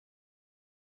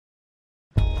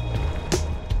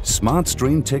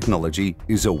Smartstream Technology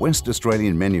is a West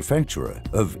Australian manufacturer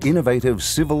of innovative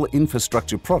civil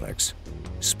infrastructure products,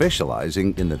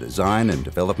 specialising in the design and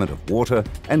development of water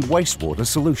and wastewater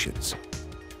solutions.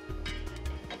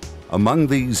 Among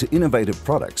these innovative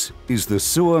products is the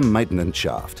sewer maintenance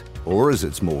shaft, or as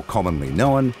it's more commonly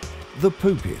known, the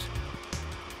Poo Pit.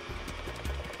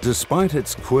 Despite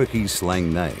its quirky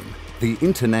slang name, the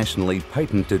internationally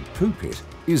patented Poo Pit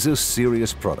is a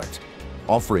serious product,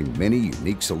 offering many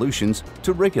unique solutions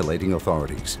to regulating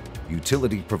authorities,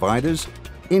 utility providers,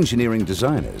 engineering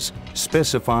designers,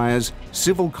 specifiers,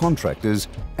 civil contractors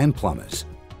and plumbers.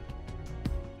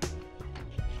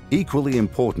 Equally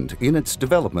important in its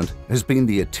development has been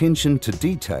the attention to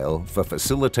detail for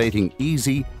facilitating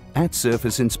easy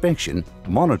at-surface inspection,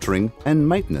 monitoring and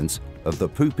maintenance of the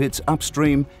Poo Pit's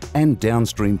upstream and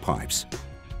downstream pipes.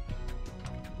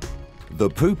 The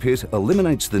Poo Pit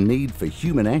eliminates the need for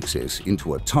human access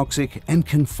into a toxic and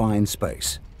confined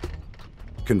space.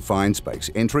 Confined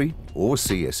space entry, or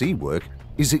CSE work,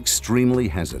 is extremely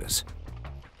hazardous.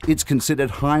 It's considered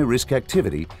high-risk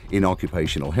activity in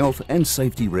occupational health and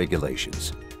safety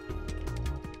regulations.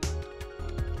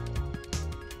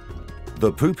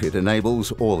 The Poo Pit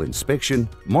enables all inspection,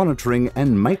 monitoring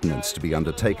and maintenance to be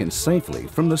undertaken safely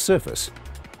from the surface,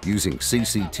 using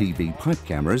CCTV pipe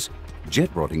cameras, jet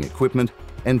rodding equipment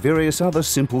and various other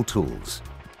simple tools.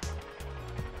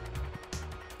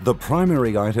 The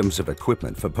primary items of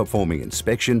equipment for performing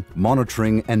inspection,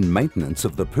 monitoring and maintenance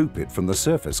of the Poo Pit from the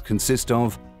surface consist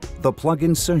of the plug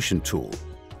insertion tool,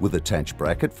 with attached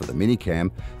bracket for the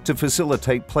minicam to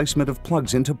facilitate placement of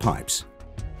plugs into pipes.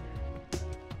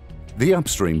 The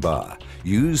upstream bar,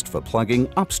 used for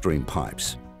plugging upstream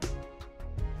pipes.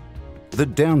 The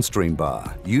downstream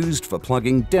bar, used for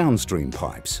plugging downstream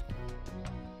pipes.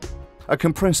 A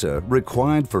compressor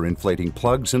required for inflating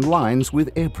plugs and lines with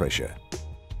air pressure.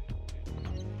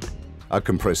 A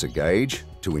compressor gauge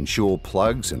to ensure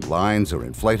plugs and lines are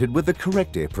inflated with the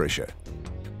correct air pressure.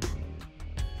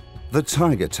 The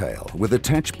tiger tail with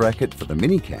attached bracket for the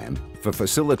minicam for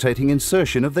facilitating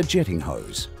insertion of the jetting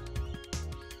hose.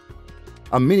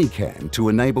 A minicam to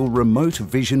enable remote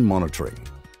vision monitoring.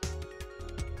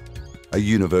 A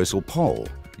universal pole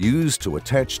used to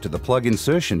attach to the plug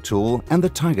insertion tool and the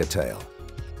tiger tail.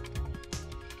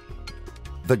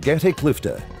 The Gatic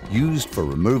lifter used for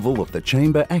removal of the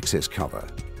chamber access cover.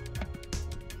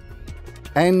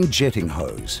 And jetting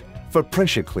hose for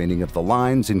pressure cleaning of the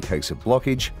lines in case of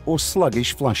blockage or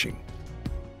sluggish flushing.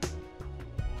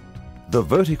 The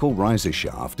vertical riser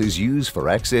shaft is used for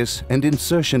access and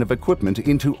insertion of equipment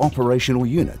into operational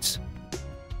units.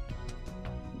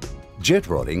 Jet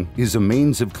rodding is a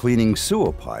means of cleaning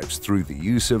sewer pipes through the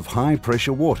use of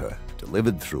high-pressure water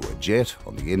delivered through a jet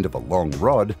on the end of a long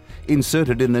rod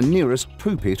inserted in the nearest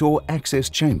Poo Pit or access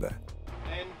chamber.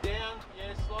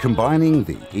 Combining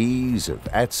the ease of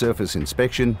at-surface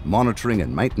inspection, monitoring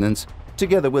and maintenance,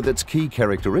 together with its key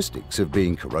characteristics of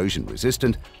being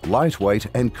corrosion-resistant, lightweight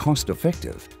and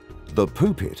cost-effective, the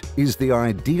Poo Pit is the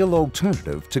ideal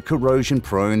alternative to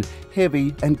corrosion-prone,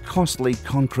 heavy and costly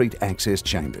concrete access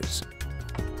chambers.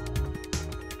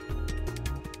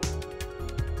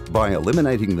 By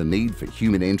eliminating the need for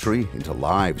human entry into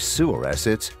live sewer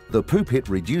assets, the Poo Pit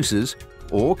reduces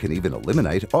or can even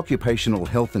eliminate occupational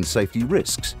health and safety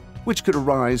risks, which could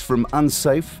arise from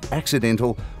unsafe,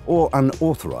 accidental or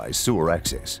unauthorised sewer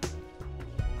access.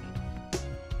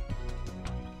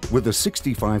 With a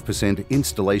 65%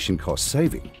 installation cost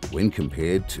saving when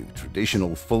compared to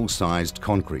traditional full-sized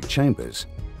concrete chambers,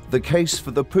 the case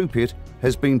for the Poo Pit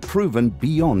has been proven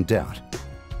beyond doubt.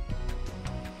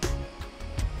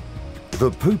 The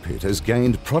Poo Pit has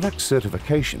gained product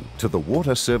certification to the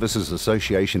Water Services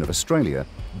Association of Australia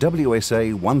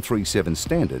WSA 137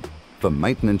 standard for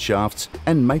maintenance shafts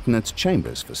and maintenance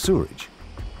chambers for sewerage,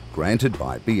 granted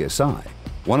by BSI,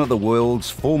 one of the world's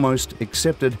foremost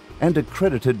accepted and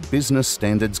accredited business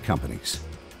standards companies.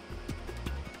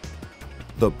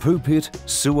 The Poo Pit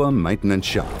Sewer Maintenance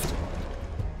Shaft,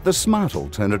 the smart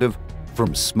alternative from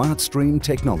Smartstream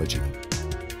Technology.